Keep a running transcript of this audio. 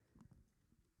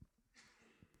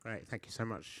Great, thank you so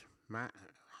much, Matt.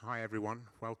 Hi, everyone.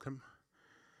 Welcome.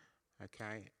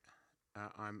 Okay,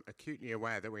 I'm acutely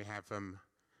aware that we have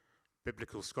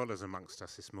biblical scholars amongst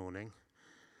us this morning,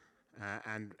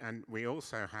 and we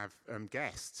also have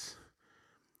guests.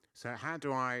 So, how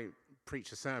do I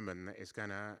preach a sermon that is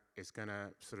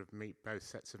gonna sort of meet both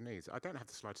sets of needs? I don't have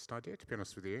the slightest idea, to be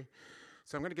honest with you.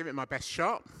 So, I'm going to give it my best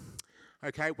shot.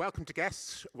 Okay, welcome to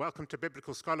guests, welcome to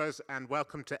biblical scholars, and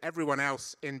welcome to everyone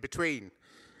else in between.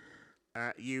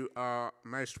 You are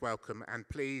most welcome, and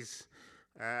please,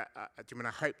 I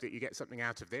hope that you get something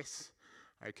out of this.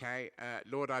 Okay,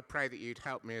 Lord, I pray that you'd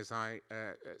help me as I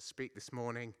speak this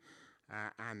morning,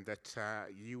 and that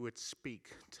you would speak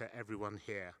to everyone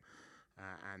here,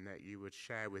 and that you would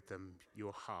share with them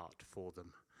your heart for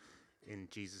them. In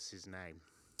Jesus' name,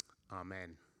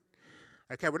 amen.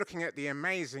 Okay, we're looking at the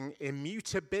amazing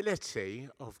immutability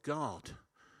of God.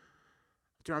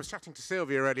 I was chatting to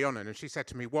Sylvia early on, and she said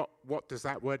to me, what does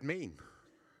that word mean?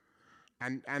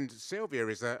 And Sylvia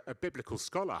is a biblical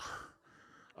scholar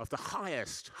of the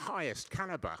highest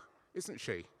caliber, isn't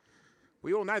she?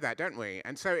 We all know that, don't we?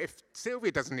 And so if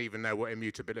Sylvia doesn't even know what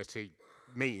immutability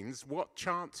means, what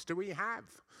chance do we have?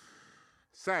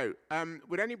 So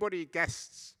would anybody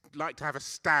guests like to have a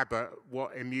stab at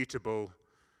what immutable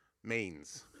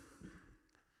means?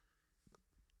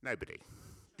 Nobody.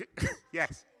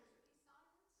 Yes.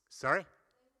 Sorry?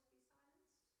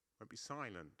 Won't be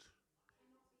silent.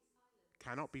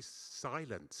 Cannot be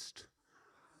silenced.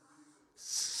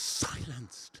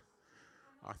 Silenced.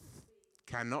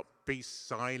 Cannot be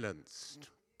silenced.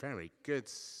 Very good,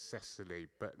 Cecily,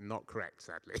 but not correct,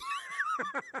 sadly.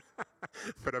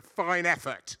 But a fine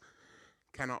effort.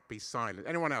 Cannot be silent.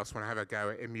 Anyone else want to have a go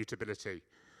at immutability?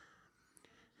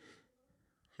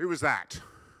 Who was that?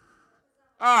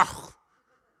 Oh,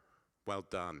 well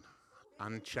done.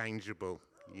 Unchangeable.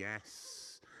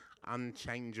 Yes.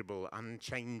 Unchangeable,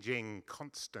 unchanging,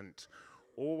 constant,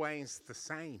 always the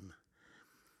same.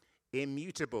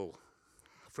 Immutable.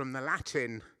 From the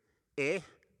Latin,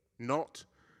 not,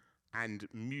 and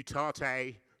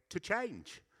mutate, to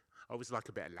change. I always like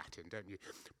a bit of Latin, don't you?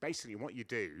 Basically, what you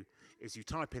do is you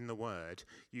type in the word,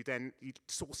 you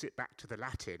source it back to the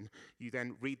Latin, you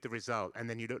then read the result, and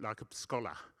then you look like a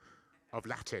scholar of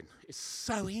Latin. It's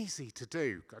so easy to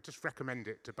do. I just recommend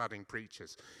it to budding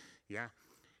preachers. Yeah?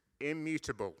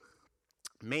 Immutable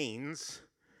means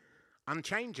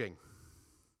unchanging.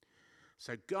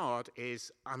 So God is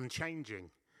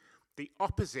unchanging. The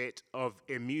opposite of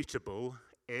immutable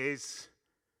is,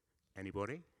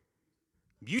 anybody?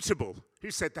 Mutable. Who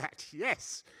said that?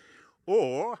 Yes.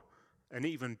 Or, an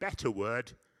even better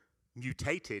word,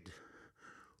 mutated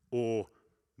or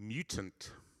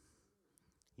mutant.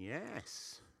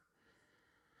 Yes.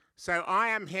 So I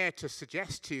am here to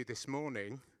suggest to you this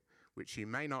morning, which you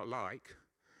may not like,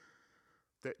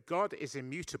 that God is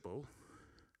immutable,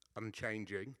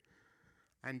 unchanging,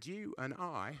 and you and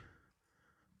I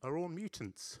are all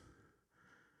mutants.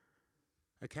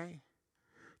 Okay?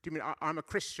 Do you mean I'm a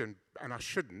Christian and I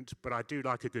shouldn't, but I do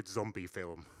like a good zombie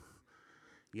film?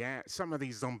 Yeah, some of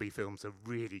these zombie films are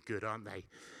really good, aren't they?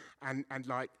 And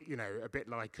like, a bit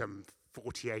like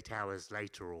 48 Hours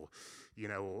Later, or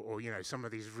some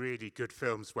of these really good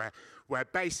films where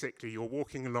basically you're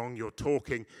walking along, you're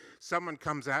talking, someone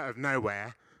comes out of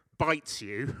nowhere, bites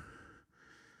you.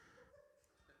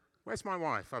 Where's my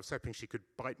wife? I was hoping she could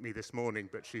bite me this morning,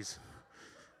 but she's...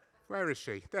 Where is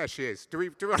she? There she is.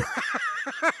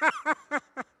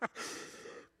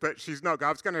 But she's not.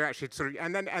 I was going to actually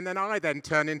and then I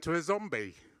turn into a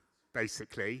zombie,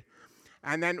 basically.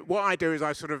 And then what I do is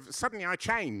suddenly I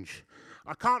change.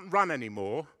 I can't run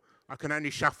anymore. I can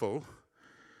only shuffle.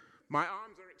 My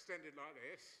arms are extended like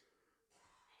this.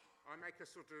 I make a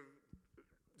sort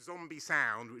of zombie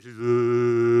sound, which is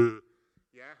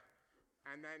yeah.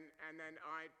 And then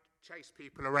I chase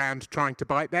people around trying to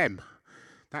bite them.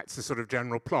 That's the sort of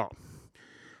general plot.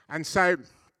 And so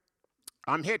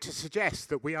I'm here to suggest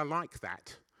that we are like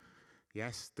that.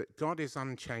 Yes, that God is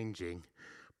unchanging,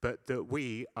 but that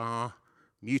we are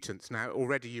mutants. Now,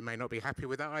 already you may not be happy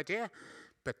with that idea,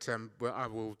 but I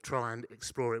will try and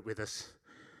explore it with us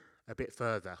a bit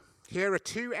further. Here are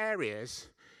two areas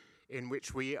in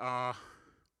which we are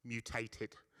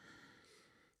mutated.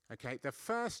 Okay, the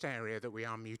first area that we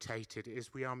are mutated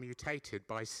is we are mutated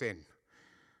by sin.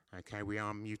 Okay, we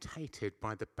are mutated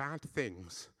by the bad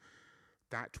things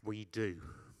that we do.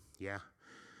 Yeah.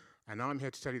 And I'm here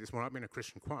to tell you this morning, I've been a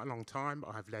Christian quite a long time.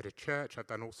 I've led a church. I've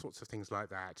done all sorts of things like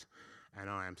that. And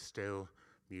I am still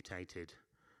mutated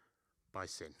by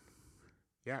sin.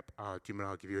 Yep. I'll give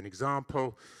you an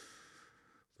example.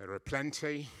 There are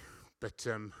plenty. But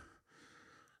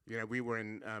we were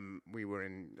in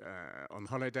on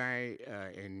holiday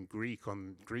in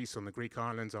Greece on the Greek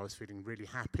islands. I was feeling really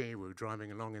happy. We were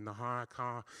driving along in the hire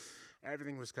car.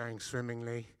 Everything was going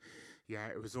swimmingly. Yeah,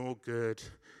 it was all good.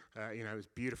 It was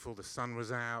beautiful. The sun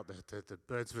was out. The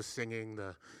birds were singing.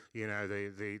 The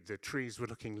trees were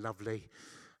looking lovely.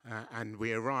 And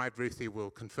we arrived. Ruthie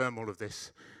will confirm all of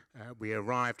this. We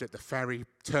arrived at the ferry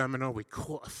terminal. We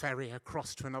caught a ferry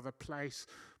across to another place.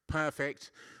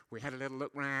 Perfect. We had a little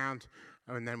look round,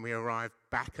 and then we arrived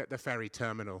back at the ferry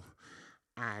terminal,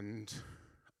 and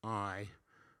I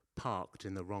parked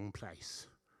in the wrong place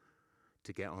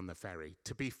to get on the ferry.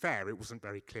 To be fair, it wasn't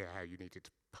very clear how you needed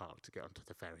to park to get onto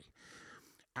the ferry.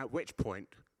 At which point,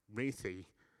 Ruthie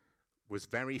was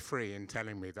very free in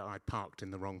telling me that I'd parked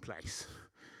in the wrong place,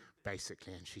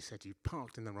 basically. And she said, "You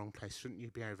parked in the wrong place. Shouldn't you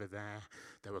be over there?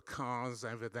 There were cars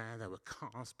over there. There were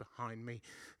cars behind me.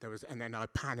 And then I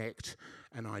panicked,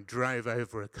 and I drove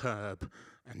over a curb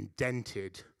and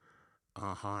dented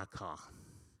our hire car.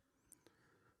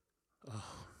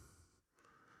 Oh.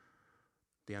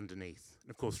 The underneath. And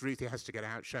of course, Ruthie has to get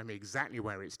out, show me exactly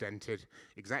where it's dented,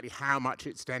 exactly how much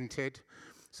it's dented.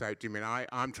 So, do you mean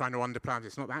I'm trying to underplay?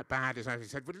 It's not that bad. She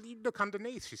said, "Well, you look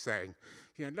underneath," she's saying.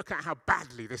 "Look at how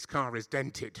badly this car is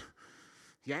dented.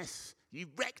 Yes, you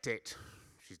wrecked it."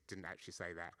 She didn't actually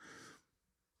say that.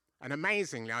 And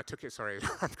amazingly, I took it, sorry,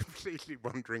 I'm completely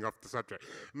wandering off the subject.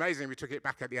 Amazingly, we took it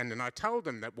back at the end, and I told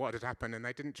them that what had happened, and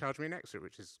they didn't charge me an extra,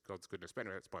 which is God's goodness. But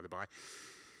anyway, that's by the by.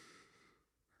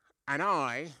 And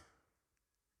I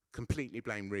completely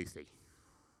blame Ruthie.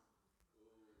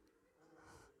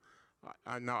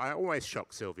 I always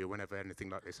shock Sylvia whenever anything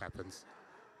like this happens.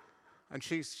 And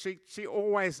she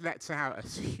always lets out a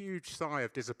huge sigh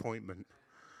of disappointment,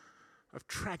 of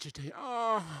tragedy.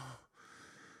 Oh.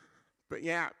 But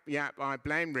yeah, I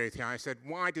blame Ruthie. I said,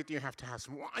 "Why did you have to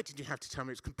hassle? Why did you have to tell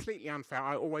me? It's completely unfair."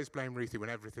 I always blame Ruthie when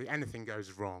anything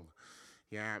goes wrong.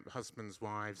 Yeah, husbands,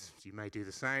 wives, you may do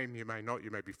the same, you may not, you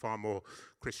may be far more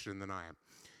Christian than I am.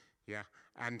 Yeah,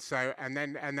 and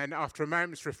then after a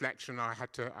moment's reflection, I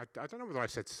don't know whether I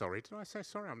said sorry. Did I say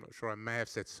sorry? I'm not sure. I may have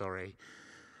said sorry.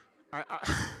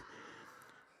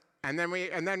 And then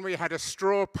we had a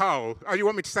straw poll. Oh, you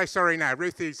want me to say sorry now?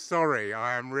 Ruthie, sorry.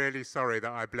 I am really sorry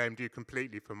that I blamed you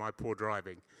completely for my poor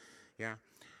driving. Yeah,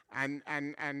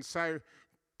 and so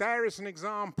there is an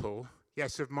example,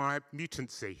 yes, of my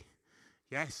mutancy.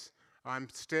 Yes, I'm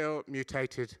still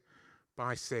mutated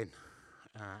by sin,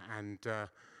 and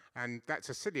that's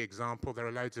a silly example. There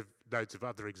are loads of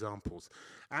other examples,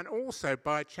 and also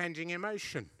by changing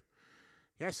emotion.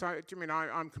 Yes,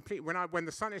 I'm complete. When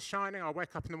the sun is shining, I'll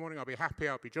wake up in the morning. I'll be happy.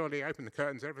 I'll be jolly. Open the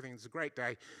curtains. Everything's a great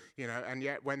day. And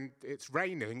yet when it's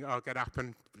raining, I'll get up,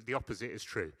 and the opposite is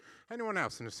true. Anyone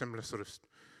else in a similar sort of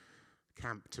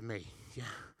camp to me? Yeah.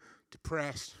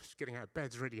 Depressed, getting out of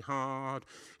bed's really hard.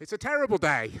 It's a terrible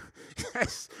day.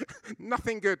 Yes,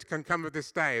 nothing good can come of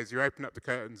this day as you open up the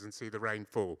curtains and see the rain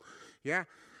fall. Yeah,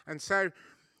 and so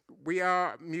we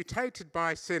are mutated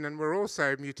by sin, and we're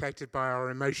also mutated by our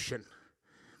emotion.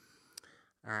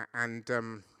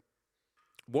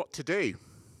 What to do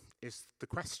is the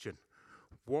question.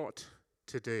 What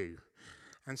to do?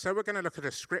 And so we're going to look at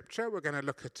a scripture. We're going to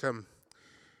look at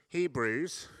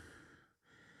Hebrews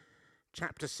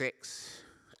chapter 6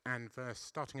 and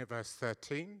starting at verse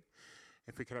 13.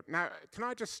 If we could. Now,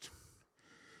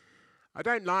 I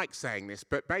don't like saying this,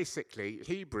 but basically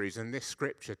Hebrews in this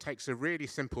scripture takes a really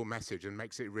simple message and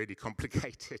makes it really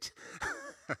complicated.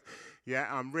 Yeah,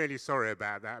 I'm really sorry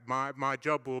about that. My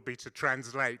job will be to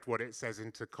translate what it says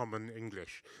into common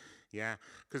English. Yeah,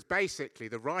 because basically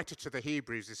the writer to the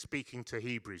Hebrews is speaking to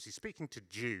Hebrews. He's speaking to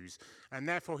Jews, and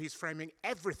therefore he's framing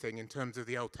everything in terms of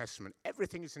the Old Testament.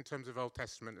 Everything is in terms of Old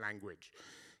Testament language.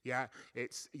 Yeah,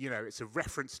 it's a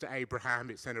reference to Abraham.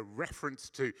 It's then a reference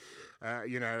to,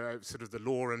 sort of the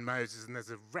law and Moses, and there's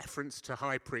a reference to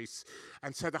high priests.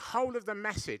 And so the whole of the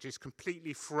message is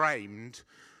completely framed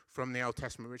from the Old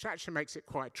Testament, which actually makes it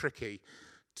quite tricky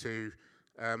to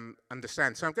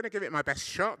understand. So I'm going to give it my best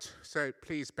shot, so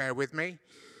please bear with me.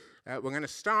 We're going to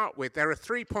start with, there are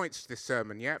 3 points to this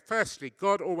sermon, yeah? Firstly,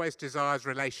 God always desires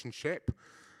relationship,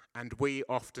 and we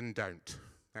often don't.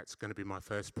 That's going to be my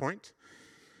first point.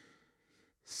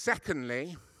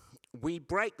 Secondly, we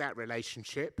break that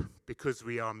relationship because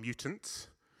we are mutants,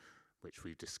 which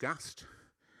we've discussed.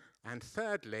 And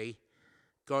thirdly,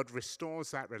 God restores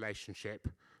that relationship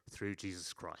through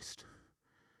Jesus Christ.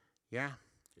 Yeah?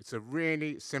 It's a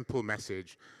really simple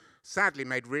message, sadly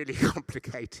made really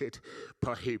complicated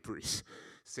by Hebrews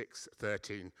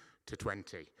 6:13 to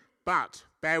 20. But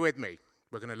bear with me,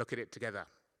 we're going to look at it together.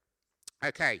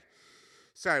 Okay,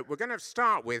 So we're going to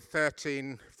start with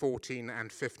 13, 14,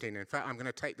 and 15. In fact, I'm going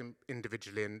to take them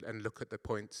individually and look at the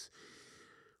points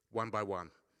one by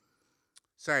one.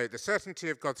 So the certainty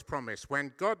of God's promise.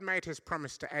 When God made his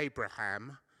promise to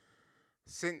Abraham,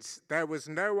 since there was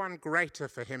no one greater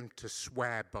for him to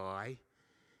swear by,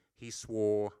 he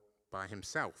swore by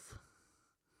himself,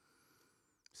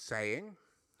 saying,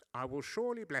 I will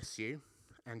surely bless you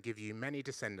and give you many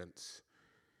descendants.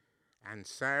 And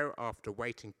so, after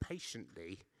waiting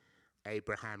patiently,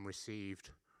 Abraham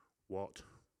received what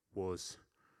was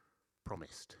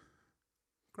promised.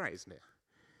 Great, isn't it?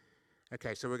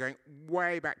 Okay, so we're going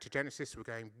way back to Genesis. We're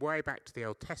going way back to the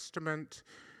Old Testament.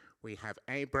 We have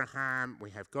Abraham.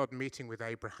 We have God meeting with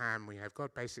Abraham. We have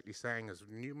God basically saying, as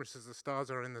numerous as the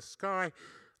stars are in the sky,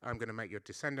 I'm going to make your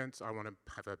descendants. I want to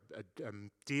have a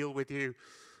deal with you.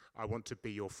 I want to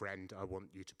be your friend. I want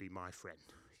you to be my friend.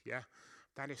 Yeah?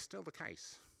 That is still the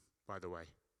case, by the way.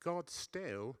 God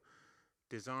still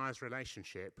desires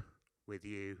relationship with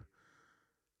you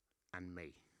and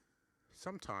me.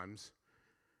 Sometimes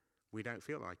we don't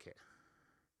feel like it.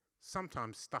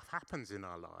 Sometimes stuff happens in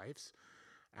our lives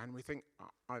and we think,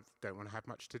 I don't want to have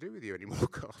much to do with you anymore,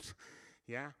 God.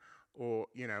 Yeah? Or,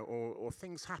 you know, or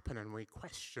things happen and we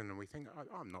question and we think,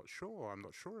 I'm not sure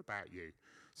about you.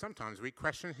 Sometimes we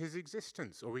question his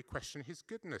existence, or we question his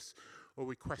goodness, or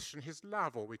we question his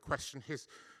love, or we question his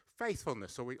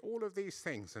faithfulness, or all of these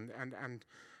things.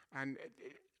 And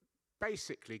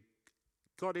basically,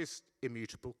 God is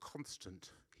immutable,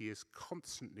 constant. He is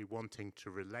constantly wanting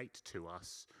to relate to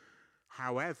us.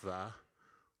 However,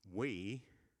 we,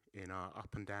 in our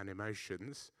up and down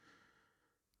emotions,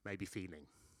 may be feeling.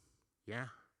 Yeah?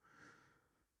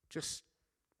 Just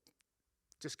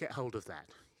get hold of that.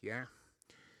 Yeah?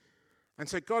 And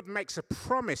so God makes a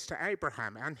promise to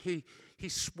Abraham, and he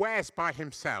swears by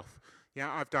himself.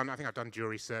 Yeah, I think I've done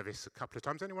jury service a couple of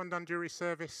times. Anyone done jury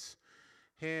service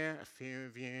here? A few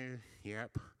of you.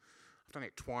 Yep. I've done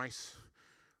it twice.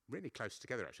 Really close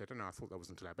together, actually. I don't know. I thought that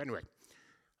wasn't allowed. But anyway.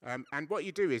 And what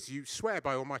you do is you swear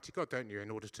by Almighty God, don't you,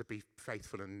 in order to be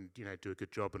faithful and, you know, do a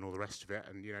good job and all the rest of it.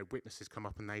 And, you know, witnesses come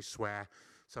up and they swear.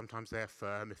 Sometimes they're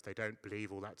firm if they don't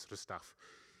believe, all that sort of stuff.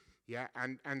 Yeah,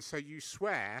 and so you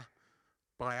swear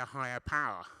by a higher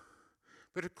power.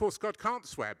 But of course, God can't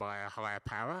swear by a higher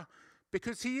power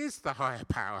because he is the higher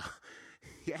power.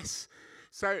 Yes?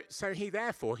 So he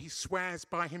swears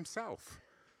by himself.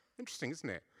 Interesting, isn't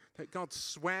it? That God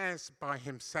swears by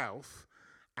himself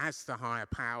as the higher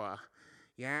power,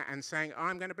 yeah, and saying,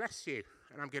 I'm going to bless you,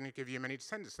 and I'm going to give you many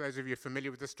descendants. So those of you familiar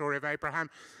with the story of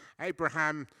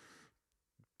Abraham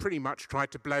pretty much tried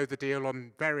to blow the deal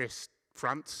on various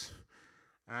fronts,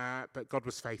 but God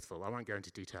was faithful. I won't go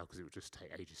into detail because it would just take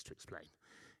ages to explain.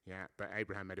 Yeah, but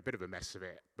Abraham made a bit of a mess of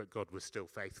it, but God was still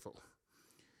faithful.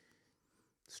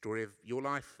 The story of your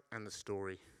life and the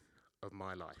story of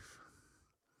my life.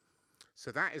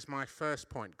 So that is my first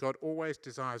point. God always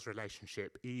desires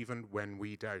relationship, even when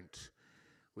we don't,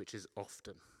 which is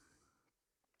often.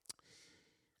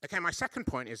 Okay, my second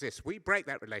point is this. We break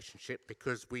that relationship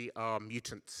because we are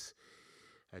mutants,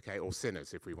 okay, or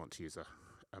sinners, if we want to use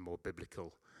a more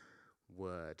biblical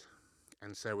word.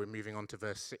 And so we're moving on to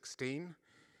verse 16.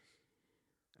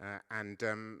 And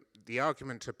the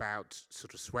argument about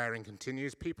sort of swearing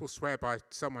continues. People swear by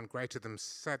someone greater than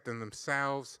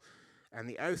themselves, and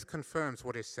the oath confirms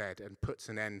what is said and puts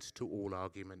an end to all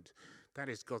argument. That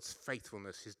is God's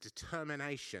faithfulness, his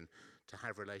determination to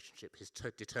have relationship, his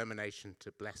determination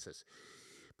to bless us.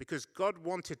 Because God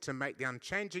wanted to make the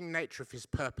unchanging nature of his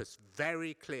purpose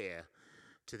very clear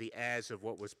to the heirs of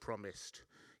what was promised.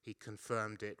 He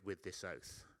confirmed it with this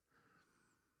oath.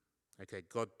 Okay,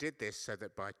 God did this so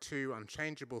that by two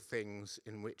unchangeable things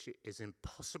in which it is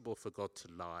impossible for God to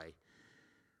lie,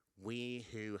 we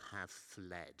who have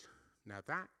fled. Now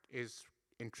that is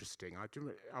interesting.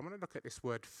 I want to look at this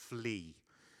word flee.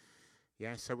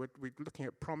 Yeah, so we're looking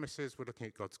at promises, we're looking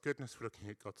at God's goodness, we're looking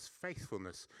at God's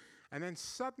faithfulness. And then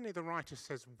suddenly the writer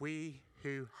says, we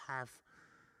who have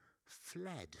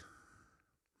fled.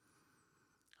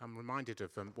 I'm reminded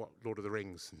of what Lord of the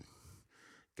Rings and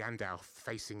Gandalf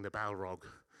facing the Balrog.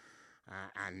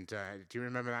 Do you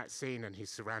remember that scene? And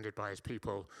he's surrounded by his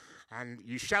people. And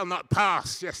you shall not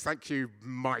pass. Yes, thank you,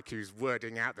 Mike, who's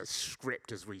wording out the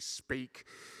script as we speak.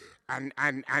 And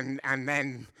then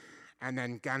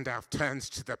Gandalf turns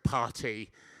to the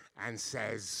party and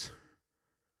says,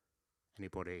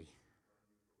 anybody?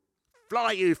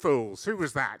 Fly, you fools. Who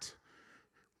was that?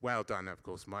 Well done, of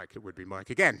course, Mike. It would be Mike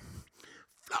again.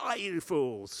 Fly, you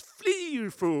fools! Flee,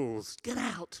 you fools! Get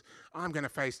out! I'm going to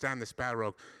face down this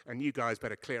Balrog, and you guys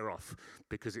better clear off,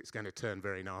 because it's going to turn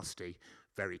very nasty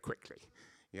very quickly.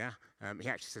 Yeah, he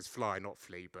actually says fly, not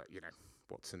flee, but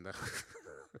what's in the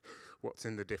what's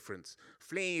in the difference?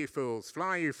 Flee, you fools!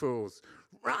 Fly, you fools!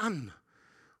 Run,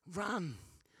 run,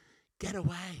 get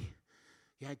away!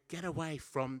 Yeah, get away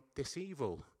from this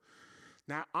evil.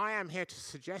 Now, I am here to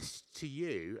suggest to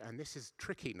you, and this is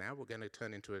tricky now. We're going to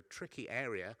turn into a tricky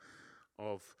area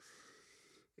of,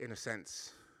 in a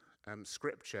sense,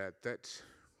 scripture, that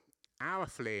our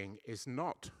fleeing is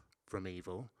not from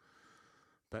evil,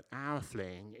 but our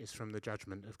fleeing is from the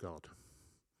judgment of God.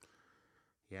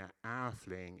 Yeah, our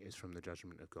fleeing is from the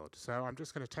judgment of God. So I'm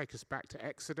just going to take us back to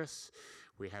Exodus.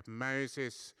 We have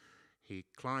Moses. He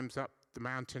climbs up the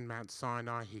mountain, Mount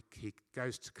Sinai. He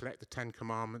goes to collect the Ten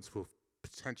Commandments. We'll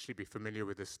potentially be familiar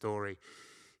with this story.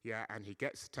 Yeah, and he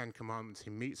gets the Ten Commandments. He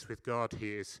meets with God.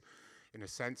 He is, in a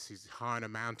sense, he's high on a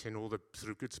mountain. All the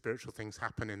sort of good spiritual things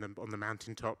happen on the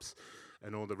mountaintops,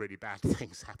 and all the really bad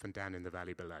things happen down in the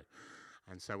valley below.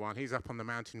 And so while he's up on the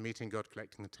mountain meeting God,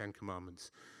 collecting the Ten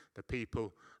Commandments, the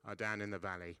people are down in the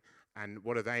valley. And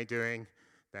what are they doing?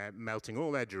 They're melting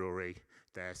all their jewelry.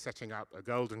 They're setting up a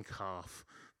golden calf.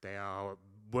 They are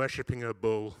worshipping a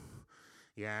bull.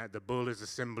 Yeah, the bull is a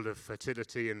symbol of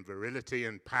fertility and virility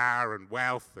and power and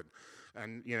wealth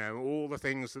and all the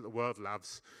things that the world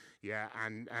loves. Yeah,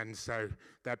 and so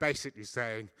they're basically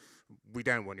saying, we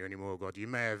don't want you anymore, God. You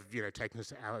may have, taken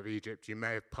us out of Egypt. You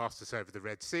may have passed us over the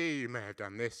Red Sea. You may have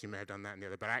done this. You may have done that and the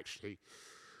other. But actually,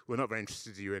 we're not very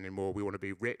interested in you anymore. We want to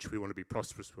be rich. We want to be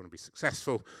prosperous. We want to be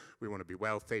successful. We want to be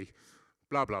wealthy.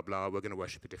 Blah, blah, blah. We're going to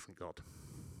worship a different God.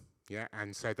 Yeah,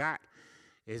 and so that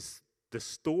is the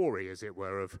story, as it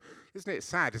were, of, isn't it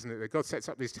sad, isn't it, that God sets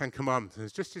up these Ten Commandments,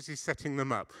 and just as he's setting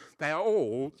them up, they are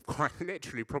all, quite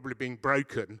literally, probably being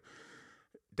broken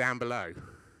down below.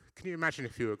 Can you imagine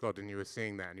if you were God and you were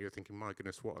seeing that and you were thinking, my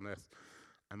goodness, what on earth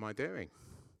am I doing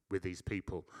with these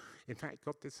people? In fact,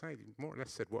 God did say, more or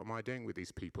less said, what am I doing with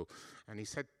these people? And he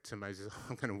said to Moses,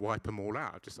 I'm going to wipe them all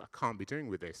out. I can't be doing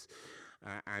with this.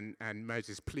 And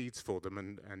Moses pleads for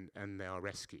them and they are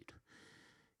rescued.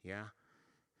 Yeah?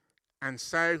 And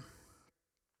so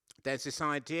there's this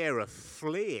idea of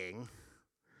fleeing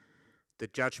the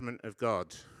judgment of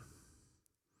God.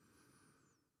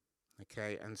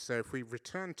 Okay, and so if we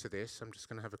return to this, I'm just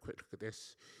going to have a quick look at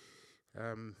this.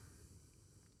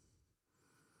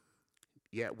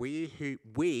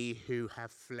 We who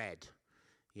have fled.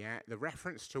 Yeah, the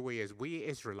reference to we is we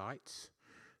Israelites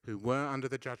who were under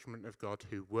the judgment of God,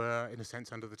 who were, in a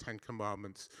sense, under the Ten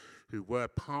Commandments, who were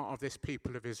part of this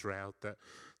people of Israel that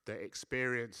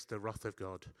experienced the wrath of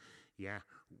God. Yeah,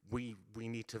 we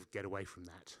need to get away from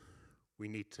that. We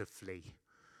need to flee.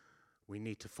 We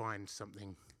need to find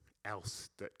something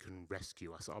else that can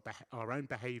rescue us. Our own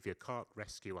behavior can't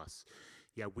rescue us.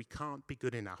 Yeah, we can't be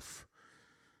good enough.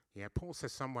 Yeah, Paul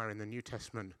says somewhere in the New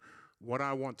Testament, what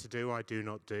I want to do, I do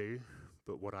not do,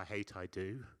 but what I hate, I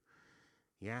do.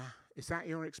 Yeah, is that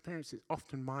your experience? It's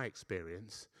often my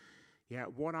experience. Yeah,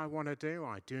 what I want to do,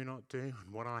 I do not do,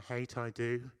 and what I hate, I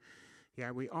do.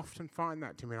 Yeah, we often find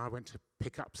that. I mean, I went to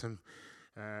pick up some,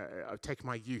 I've taken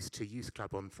my youth to youth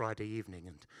club on Friday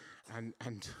evening,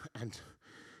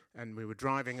 and we were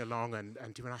driving along, and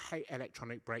I hate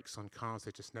electronic brakes on cars.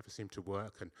 They just never seem to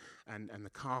work, and the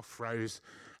car froze,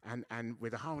 and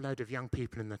with a whole load of young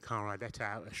people in the car, I let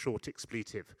out a short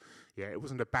expletive. Yeah, it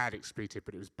wasn't a bad expletive,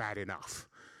 but it was bad enough.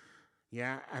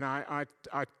 Yeah, and I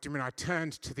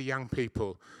turned to the young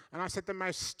people, and I said the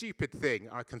most stupid thing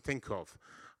I can think of.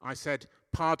 I said,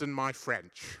 pardon my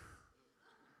French.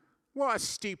 What a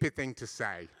stupid thing to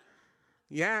say.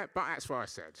 Yeah, but that's what I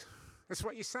said. That's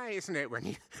what you say, isn't it, when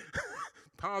you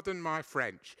pardon my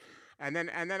French. And then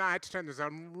I had to turn to say,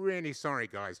 I'm really sorry,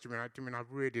 guys. I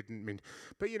really didn't mean.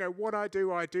 But, what I do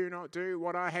not do.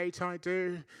 What I hate, I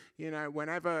do.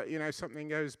 Whenever, something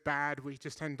goes bad, we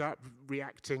just end up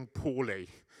reacting poorly.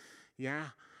 Yeah?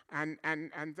 And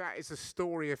that is a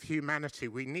story of humanity.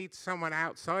 We need someone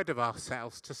outside of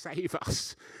ourselves to save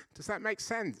us. Does that make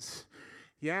sense?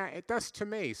 Yeah, it does to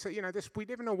me. So, we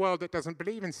live in a world that doesn't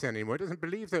believe in sin anymore. It doesn't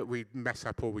believe that we mess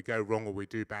up or we go wrong or we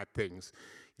do bad things.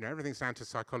 Everything's down to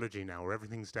psychology now, or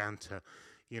everything's down to,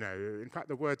 in fact,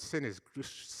 the word sin is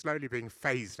slowly being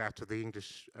phased out of the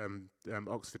English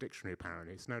Oxford Dictionary,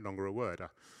 apparently. It's no longer a word,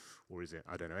 or is it?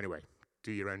 I don't know. Anyway,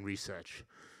 do your own research.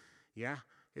 Yeah,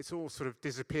 it's all sort of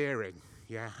disappearing.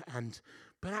 Yeah,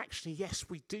 but actually, yes,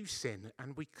 we do sin,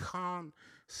 and we can't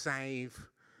save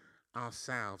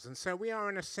ourselves. And so we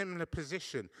are in a similar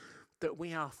position that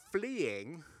we are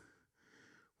fleeing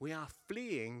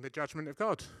the judgment of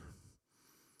God.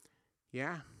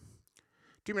 Yeah?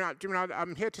 Do you mean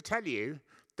I'm here to tell you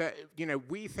that,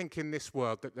 we think in this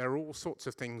world that there are all sorts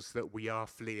of things that we are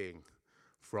fleeing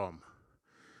from.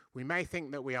 We may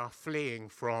think that we are fleeing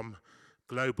from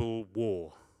global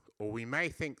war, or we may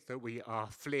think that we are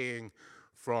fleeing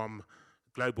from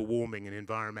global warming and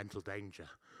environmental danger,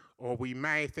 or we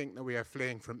may think that we are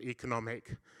fleeing from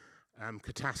economic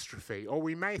catastrophe, or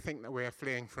we may think that we are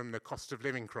fleeing from the cost of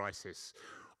living crisis,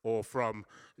 or from,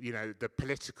 the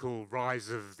political rise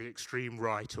of the extreme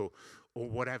right, or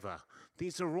whatever.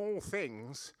 These are all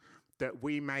things that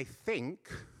we may think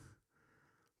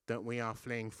that we are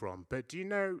fleeing from. But do you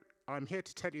know, I'm here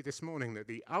to tell you this morning that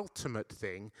the ultimate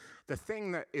thing, the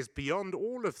thing that is beyond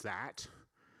all of that,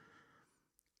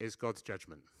 is God's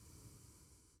judgment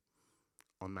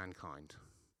on mankind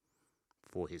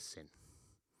for his sin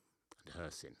and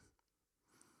her sin.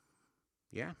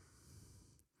 Yeah?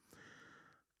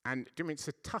 And I mean, it's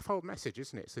a tough old message,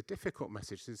 isn't it? It's a difficult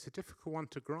message. It's a difficult one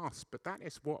to grasp, but that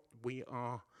is what we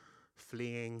are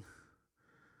fleeing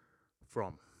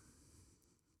from.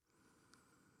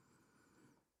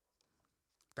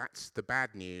 That's the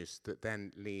bad news that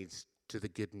then leads to the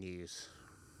good news,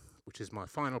 which is my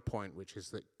final point, which is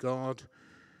that God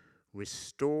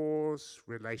restores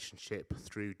relationship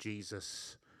through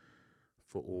Jesus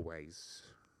for always.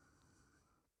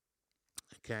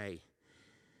 Okay.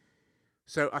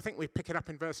 So I think we pick it up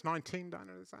in verse 19,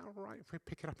 Dana, is that all right? If we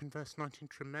pick it up in verse 19,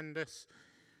 tremendous,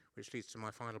 which leads to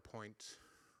my final point.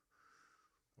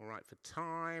 All right, for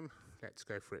time, let's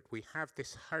go for it. We have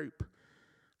this hope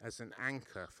as an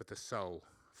anchor for the soul,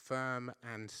 firm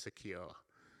and secure.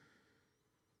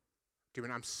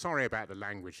 I'm sorry about the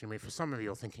language. I mean, for some of you,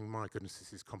 you're thinking, my goodness,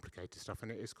 this is complicated stuff,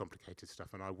 and it is complicated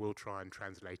stuff, and I will try and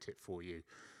translate it for you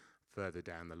further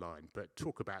down the line. But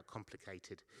talk about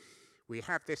complicated. We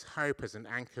have this hope as an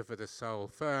anchor for the soul,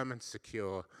 firm and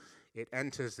secure. It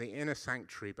enters the inner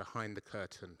sanctuary behind the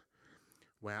curtain,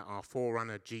 where our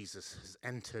forerunner Jesus has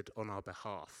entered on our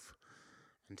behalf,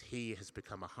 and he has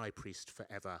become a high priest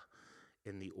forever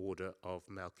in the order of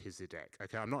Melchizedek.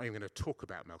 Okay, I'm not even going to talk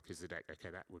about Melchizedek. Okay,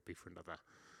 that would be for another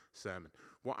sermon.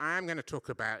 What I am going to talk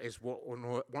about is what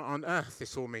on earth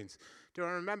this all means. Do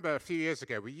I remember a few years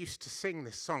ago, we used to sing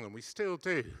this song, and we still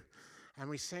do. And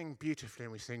we sing beautifully,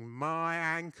 and we sing, "My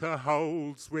anchor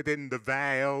holds within the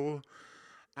veil."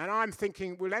 And I'm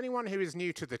thinking, well, anyone who is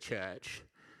new to the church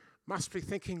must be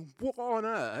thinking, what on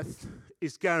earth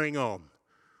is going on?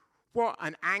 What,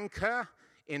 an anchor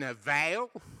in a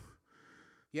veil?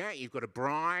 Yeah, you've got a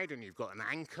bride and you've got an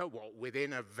anchor, what,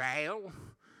 within a veil?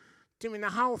 Do you mean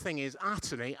the whole thing is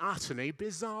utterly, utterly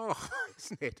bizarre,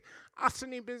 isn't it?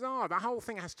 Utterly bizarre. The whole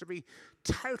thing has to be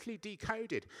totally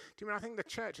decoded. Do you mean I think the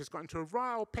church has got into a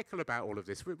royal pickle about all of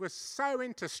this? We're so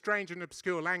into strange and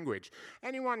obscure language.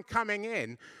 Anyone coming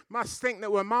in must think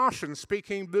that we're Martians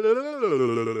speaking blah, blah, blah,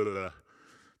 blah, blah, blah.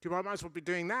 Do you might as well be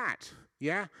doing that?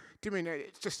 Yeah? Do you mean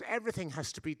it's just everything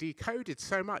has to be decoded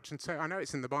so much? And so I know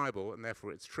it's in the Bible and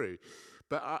therefore it's true.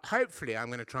 But hopefully I'm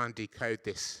going to try and decode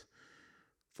this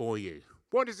for you.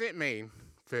 What does it mean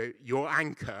for your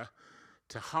anchor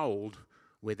to hold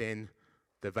within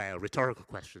the veil? Rhetorical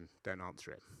question. Don't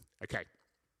answer it. Okay.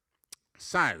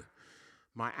 So,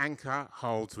 my anchor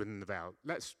holds within the veil.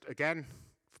 Let's again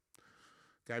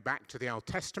go back to the Old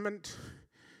Testament.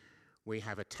 We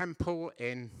have a temple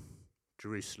in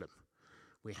Jerusalem.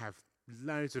 We have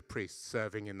loads of priests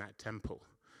serving in that temple.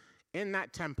 In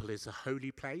that temple is a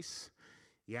holy place,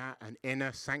 yeah, an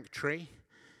inner sanctuary,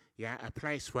 yeah, a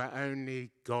place where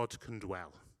only God can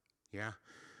dwell, yeah.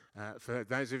 For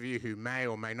those of you who may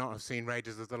or may not have seen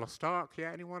Raiders of the Lost Ark,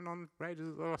 yeah, anyone on Raiders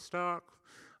of the Lost Ark?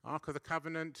 Ark of the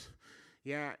Covenant,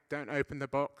 yeah, don't open the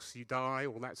box, you die,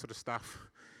 all that sort of stuff,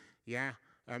 yeah.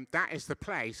 That is the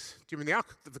place. Do you mean the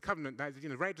Ark of the Covenant?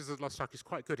 Raiders of the Lost Ark is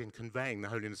quite good in conveying the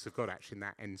holiness of God, actually, in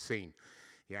that end scene.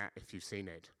 Yeah, if you've seen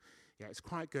it. Yeah, it's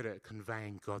quite good at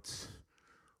conveying God's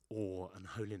awe and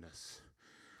holiness.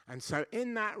 And so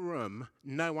in that room,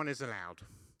 no one is allowed,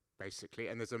 basically.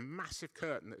 And there's a massive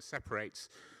curtain that separates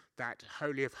that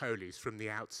Holy of Holies from the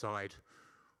outside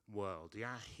world.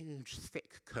 Yeah, a huge,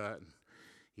 thick curtain.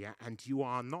 Yeah, and you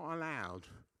are not allowed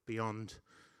beyond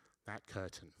that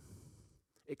curtain.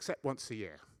 Except once a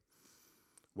year,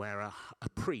 where a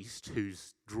priest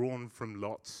who's drawn from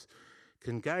lots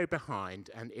can go behind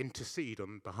and intercede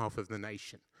on behalf of the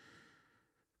nation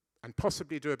and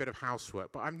possibly do a bit of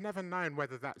housework. But I've never known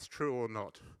whether that's true or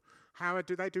not. Howard,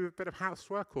 do they do a bit of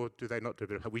housework or do they not do a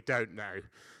bit of housework? We don't know.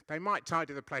 They might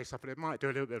tidy the place up and it might do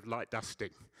a little bit of light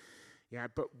dusting. Yeah,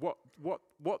 but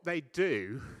what they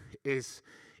do is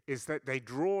that they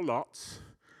draw lots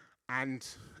and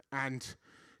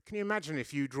can you imagine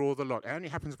if you draw the lot? It only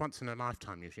happens once in a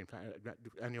lifetime, usually.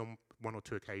 Only on one or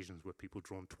two occasions where people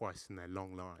drawn twice in their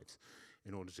long lives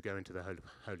in order to go into the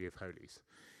Holy of Holies.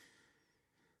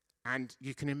 And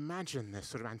you can imagine this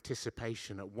sort of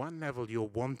anticipation. At one level,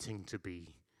 you're wanting to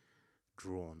be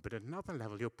drawn, but at another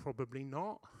level, you're probably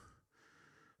not,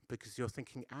 because you're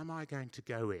thinking, am I going to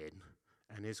go in,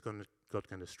 and is God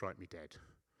going to strike me dead?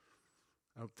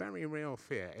 A very real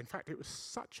fear. In fact, it was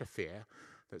such a fear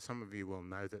that some of you will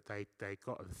know that they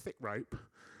got a thick rope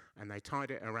and they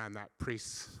tied it around that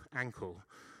priest's ankle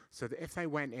so that if they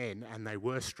went in and they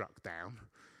were struck down,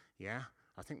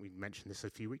 I think we mentioned this a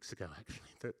few weeks ago actually,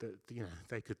 that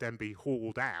they could then be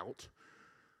hauled out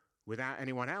without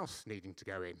anyone else needing to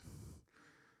go in,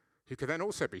 who could then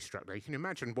also be struck down. You can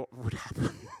imagine what would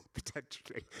happen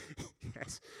potentially.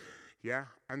 Yes. Yeah.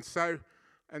 And so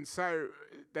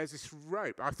there's this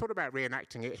rope. I thought about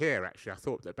reenacting it here, actually. I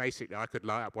thought that basically I could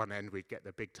lie up one end, we'd get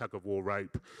the big tug-of-war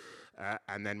rope,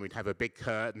 and then we'd have a big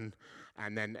curtain,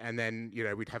 and then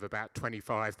we'd have about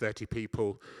 25, 30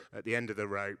 people at the end of the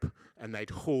rope, and they'd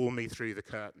haul me through the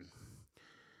curtain.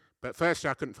 But firstly,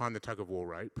 I couldn't find the tug-of-war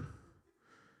rope.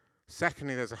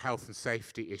 Secondly, there's a health and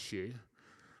safety issue.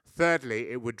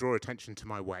 Thirdly, it would draw attention to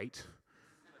my weight,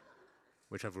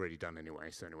 which I've already done anyway.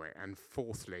 And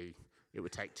fourthly, it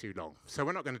would take too long. So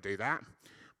we're not going to do that,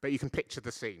 but you can picture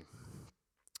the scene.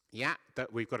 Yeah,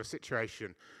 that we've got a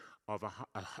situation of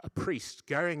a priest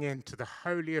going into the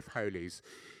Holy of Holies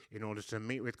in order to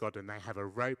meet with God, and they have a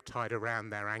rope tied around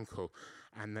their ankle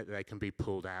and that they can be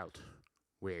pulled out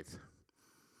with.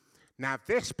 Now,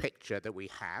 this picture that we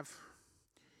have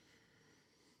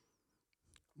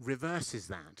reverses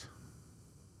that.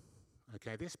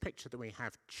 Okay, this picture that we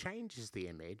have changes the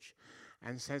image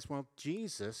and says, well,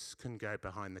 Jesus can go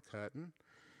behind the curtain.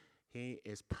 He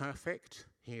is perfect.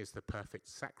 He is the perfect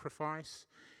sacrifice.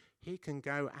 He can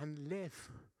go and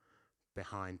live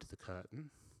behind the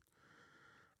curtain.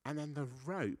 And then the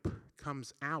rope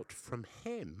comes out from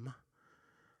him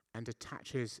and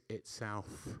attaches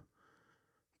itself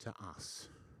to us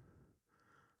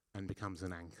and becomes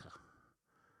an anchor.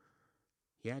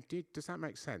 Yeah, does that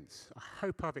make sense? I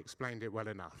hope I've explained it well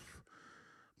enough.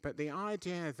 But the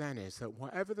idea then is that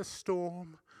whatever the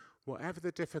storm, whatever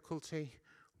the difficulty,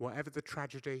 whatever the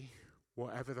tragedy,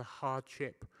 whatever the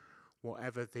hardship,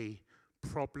 whatever the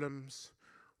problems,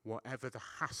 whatever the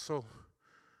hassle,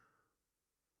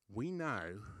 we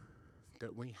know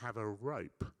that we have a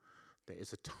rope that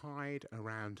is tied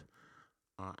around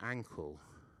our ankle.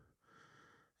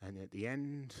 And at the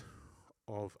end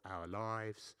of our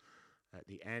lives, at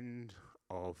the end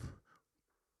of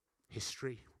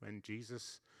history, when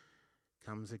Jesus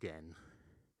comes again,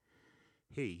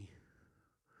 he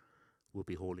will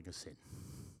be hauling us in.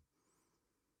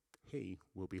 He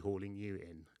will be hauling you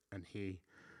in, and he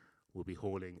will be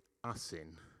hauling us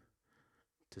in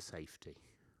to safety.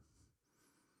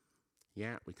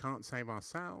 Yeah, we can't save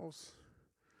ourselves.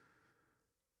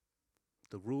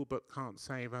 The rule book can't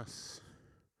save us.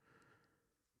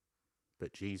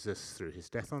 But Jesus, through his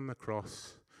death on the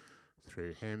cross,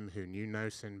 through him who knew no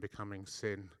sin becoming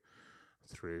sin,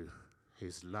 through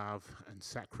his love and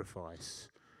sacrifice,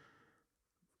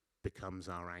 becomes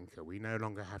our anchor. We no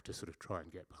longer have to sort of try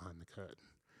and get behind the curtain.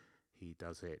 He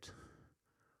does it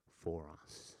for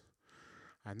us.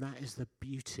 And that is the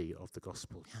beauty of the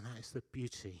gospel. And that is the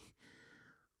beauty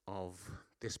of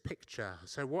this picture.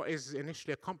 So what is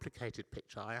initially a complicated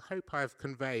picture, I hope I have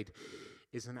conveyed,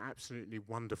 is an absolutely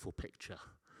wonderful picture.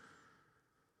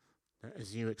 That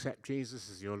as you accept Jesus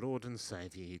as your Lord and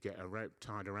Saviour, you get a rope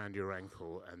tied around your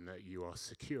ankle, and that you are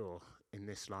secure in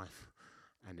this life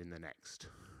and in the next.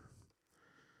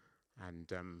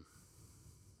 And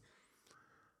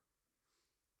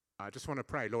I just want to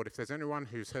pray, Lord, if there's anyone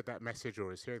who's heard that message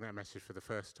or is hearing that message for the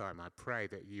first time, I pray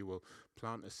that you will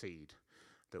plant a seed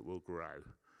that will grow,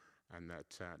 and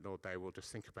that, Lord, they will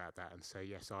just think about that and say,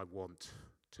 yes, I want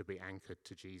to be anchored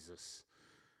to Jesus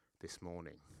this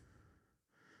morning.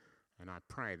 And I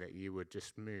pray that you would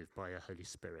just move by your Holy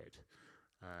Spirit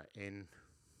in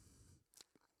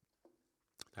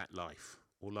that life,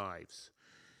 or lives,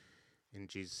 in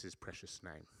Jesus' precious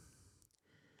name.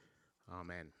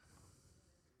 Amen.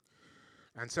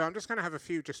 And so I'm just going to have a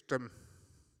few just,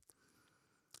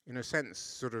 in a sense,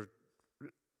 sort of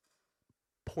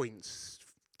points,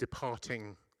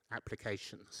 departing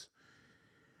applications.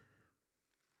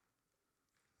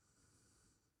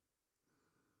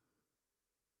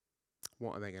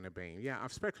 What are they going to be? Yeah,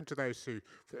 I've spoken to those who...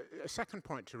 A second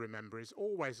point to remember is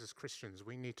always as Christians,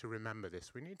 we need to remember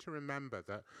this. We need to remember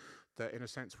that that in a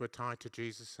sense we're tied to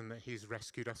Jesus and that he's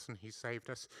rescued us and he's saved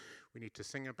us. We need to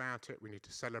sing about it. We need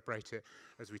to celebrate it.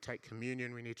 As we take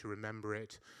communion, we need to remember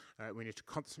it. We need to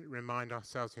constantly remind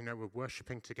ourselves, we're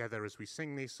worshipping together as we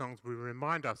sing these songs. We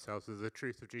remind ourselves of the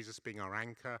truth of Jesus being our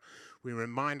anchor. We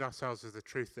remind ourselves of the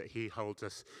truth that he holds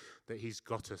us, that he's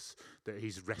got us, that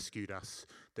he's rescued us,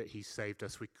 that he's saved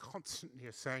us. We constantly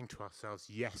are saying to ourselves,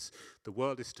 yes, the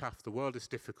world is tough, the world is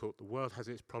difficult, the world has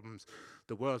its problems,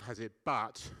 the world has it,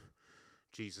 but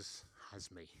Jesus has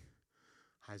me,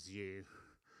 has you,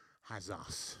 has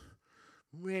us.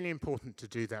 Really important to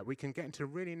do that. We can get into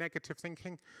really negative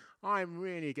thinking. I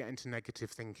really get into negative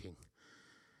thinking.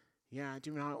 Yeah,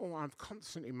 I'm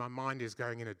constantly, my mind is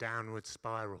going in a downward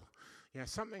spiral. Yeah,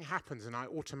 something happens and I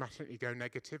automatically go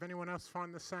negative. Anyone else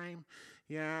find the same?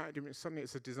 Yeah, suddenly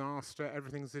it's a disaster.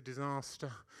 Everything's a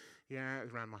disaster. Yeah,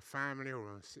 around my family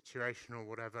or a situation or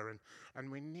whatever.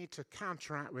 And we need to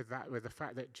counteract with that, with the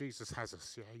fact that Jesus has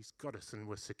us. Yeah, he's got us and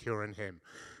we're secure in him.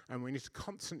 And we need to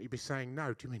constantly be saying,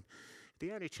 no, do you mean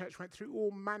the early church went through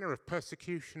all manner of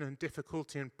persecution and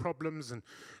difficulty and problems and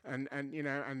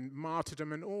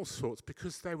martyrdom and all sorts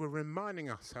because they were reminding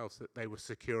ourselves that they were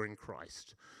secure in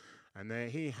Christ. And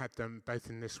he had them both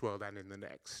in this world and in the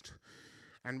next.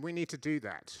 And we need to do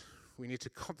that. We need to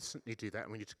constantly do that,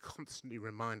 and we need to constantly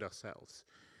remind ourselves.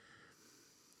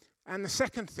 And the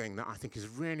second thing that I think is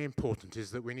really important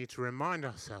is that we need to remind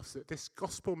ourselves that this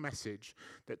gospel message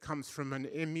that comes from an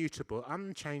immutable,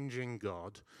 unchanging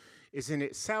God is in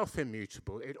itself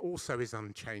immutable. It also is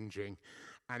unchanging,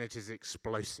 and it is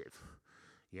explosive.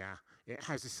 Yeah, it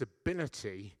has this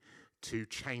ability to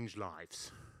change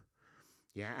lives.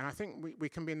 Yeah, and I think we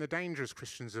can be in the danger as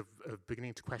Christians of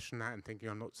beginning to question that and thinking,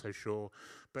 I'm not so sure.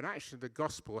 But actually, the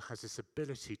gospel has this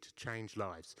ability to change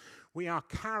lives. We are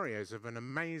carriers of an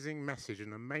amazing message,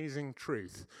 an amazing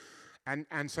truth.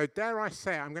 And so dare I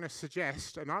say, I'm going to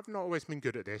suggest, and I've not always been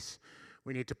good at this,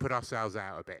 we need to put ourselves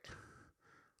out a bit,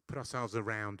 put ourselves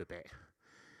around a bit.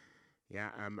 Yeah,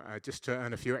 just to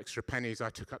earn a few extra pennies, I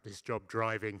took up this job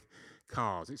driving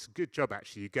cars. It's a good job,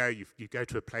 actually. You go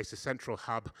to a place, a central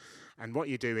hub, and what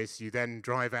you do is you then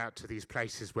drive out to these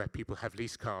places where people have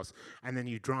leased cars, and then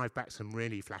you drive back some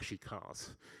really flashy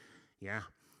cars. Yeah,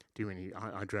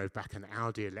 I drove back an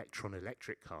Audi Electron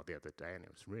electric car the other day, and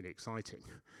it was really exciting.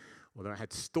 Although it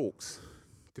had stalks,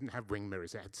 didn't have wing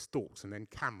mirrors, it had stalks, and then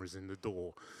cameras in the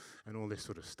door, and all this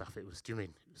sort of stuff. It was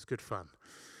good fun.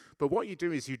 But what you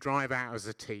do is you drive out as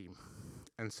a team.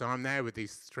 And so I'm there with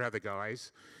these 3 other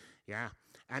guys, yeah,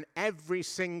 and every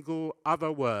single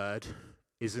other word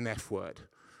is an F word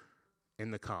in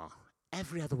the car.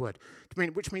 Every other word.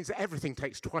 Which means that everything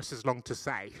takes twice as long to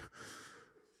say.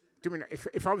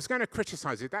 If I was going to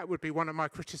criticize it, that would be one of my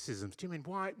criticisms. Do you mean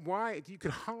why you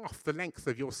could half the length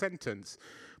of your sentence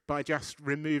by just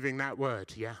removing that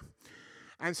word, yeah?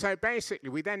 And so basically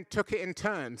we then took it in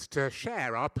turns to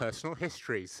share our personal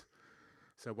histories.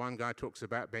 So one guy talks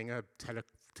about being a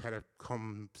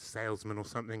telecom salesman or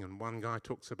something, and one guy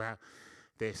talks about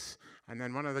this. And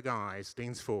then one of the guys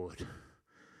leans forward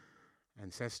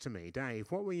and says to me,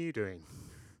 Dave, what were you doing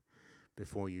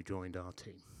before you joined our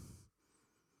team?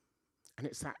 And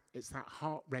it's that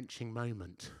heart-wrenching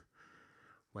moment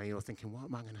where you're thinking, what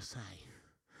am I going to say?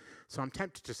 So I'm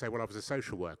tempted to say, well, I was a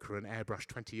social worker and airbrushed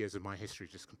 20 years of my history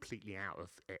just completely out of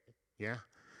it, yeah?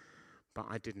 But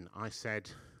I didn't. I said,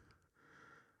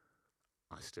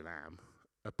 I still am,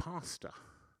 a pastor.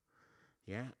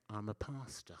 Yeah, I'm a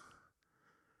pastor.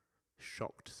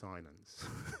 Shocked silence.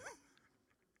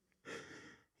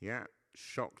 Yeah,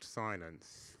 shocked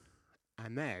silence.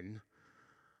 And then,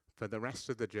 for the rest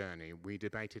of the journey, we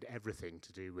debated everything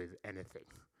to do with anything.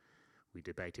 We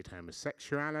debated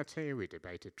homosexuality, we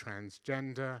debated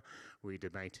transgender, we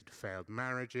debated failed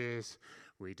marriages,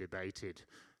 we debated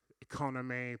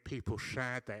economy. People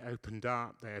shared, they opened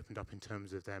up in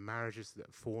terms of their marriages that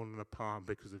have fallen apart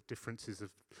because of differences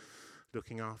of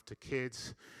looking after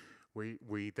kids.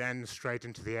 We then strayed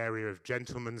into the area of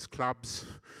gentlemen's clubs.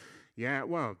 Yeah,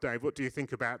 well, Dave, what do you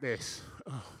think about this?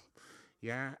 Oh,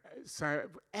 yeah, so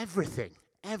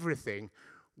everything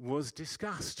was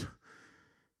discussed.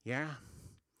 Yeah,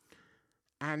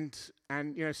 and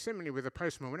similarly with the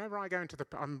postman, whenever I go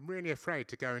I'm really afraid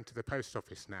to go into the post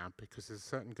office now because there's a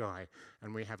certain guy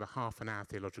and we have a half an hour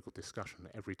theological discussion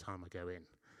every time I go in.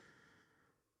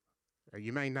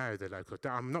 You may know the local,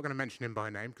 I'm not going to mention him by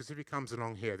name because if he comes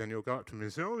along here then you'll go up to him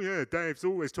and say, oh yeah, Dave's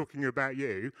always talking about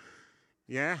you.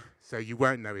 Yeah, so you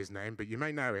won't know his name, but you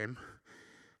may know him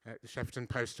at the Shepperton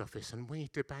Post Office, and we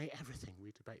debate everything.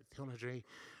 We debate theology,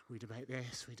 we debate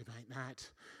this, we debate that.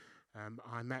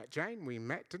 I met Jane, we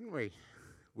met, didn't we?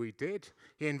 we did.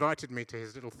 He invited me to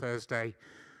his little Thursday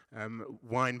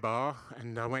wine bar,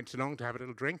 and I went along to have a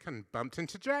little drink and bumped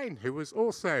into Jane, who was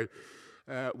also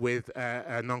with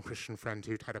a non-Christian friend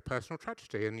who'd had a personal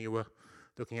tragedy, and you were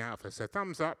looking out for her. So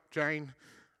thumbs up, Jane,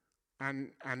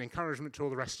 and encouragement to all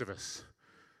the rest of us.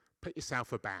 Put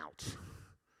yourself about.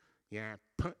 Yeah,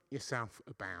 put yourself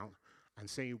about and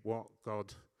see what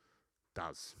God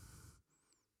does.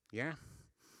 Yeah?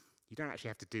 You don't actually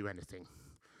have to do anything.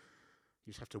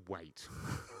 You just have to wait.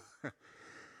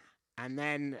 and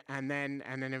then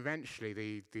eventually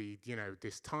the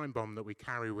this time bomb that we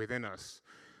carry within us,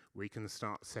 we can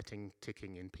start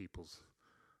ticking in people's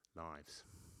lives.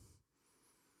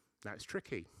 Now it's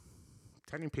tricky.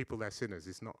 Telling people they're sinners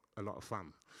is not a lot of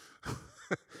fun.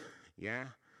 Yeah?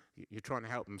 You're trying to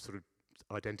help them sort of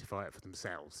identify it for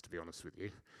themselves, to be honest with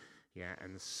you. Yeah,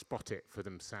 and spot it for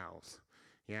themselves.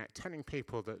 Yeah, telling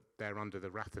people that they're under the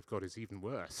wrath of God is even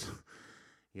worse.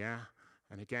 Yeah,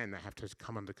 and again, they have to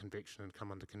come under conviction and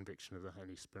come under conviction of the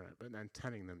Holy Spirit, but then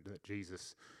telling them that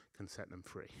Jesus can set them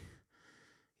free.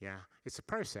 Yeah, it's a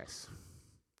process.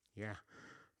 Yeah,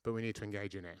 but we need to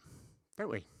engage in it, don't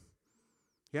we?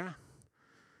 Yeah?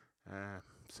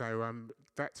 So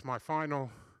that's my final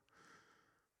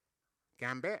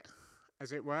gambit,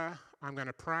 as it were. I'm going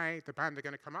to pray. The band are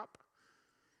going to come up,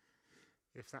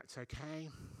 if that's okay.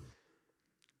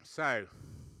 So,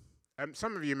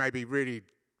 some of you may be really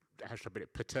a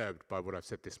bit perturbed by what I've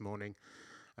said this morning.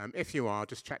 If you are,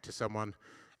 just chat to someone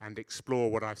and explore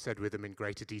what I've said with them in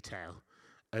greater detail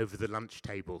over the lunch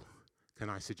table, can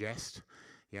I suggest?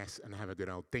 Yes, and have a good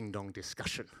old ding-dong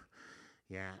discussion.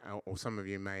 Yeah, or some of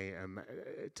you may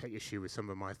take issue with some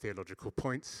of my theological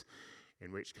points,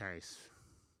 in which case,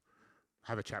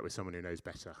 have a chat with someone who knows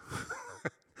better.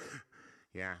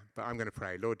 Yeah, but I'm going to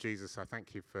pray. Lord Jesus, I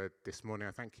thank you for this morning.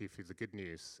 I thank you for the good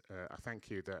news. I thank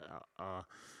you that our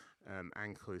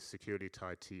ankle is securely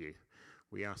tied to you.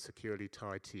 We are securely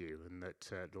tied to you, and that,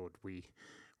 Lord, we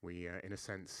in a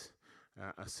sense,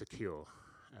 are secure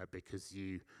because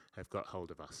you have got hold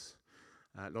of us.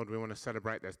 Lord, we want to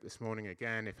celebrate this morning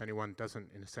again. If anyone doesn't,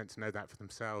 in a sense, know that for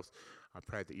themselves, I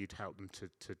pray that you'd help them to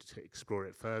explore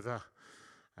it further.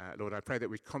 Lord, I pray that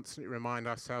we constantly remind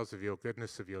ourselves of your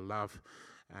goodness, of your love,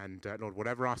 and Lord,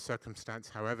 whatever our circumstance,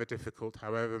 however difficult,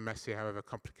 however messy, however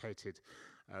complicated,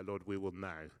 Lord, we will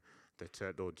know that,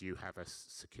 Lord, you have us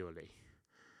securely,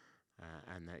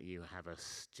 and that you have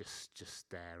us just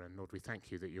there. And Lord, we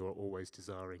thank you that you're always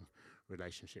desiring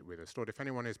relationship with us. Lord, if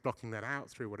anyone is blocking that out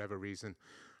through whatever reason,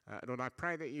 Lord, I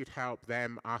pray that you'd help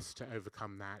them, us, to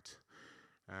overcome that.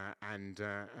 And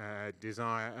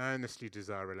earnestly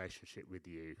desire a relationship with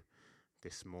you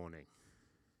this morning,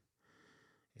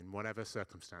 in whatever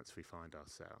circumstance we find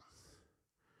ourselves.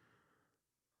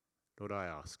 Lord, I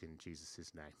ask in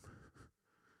Jesus' name.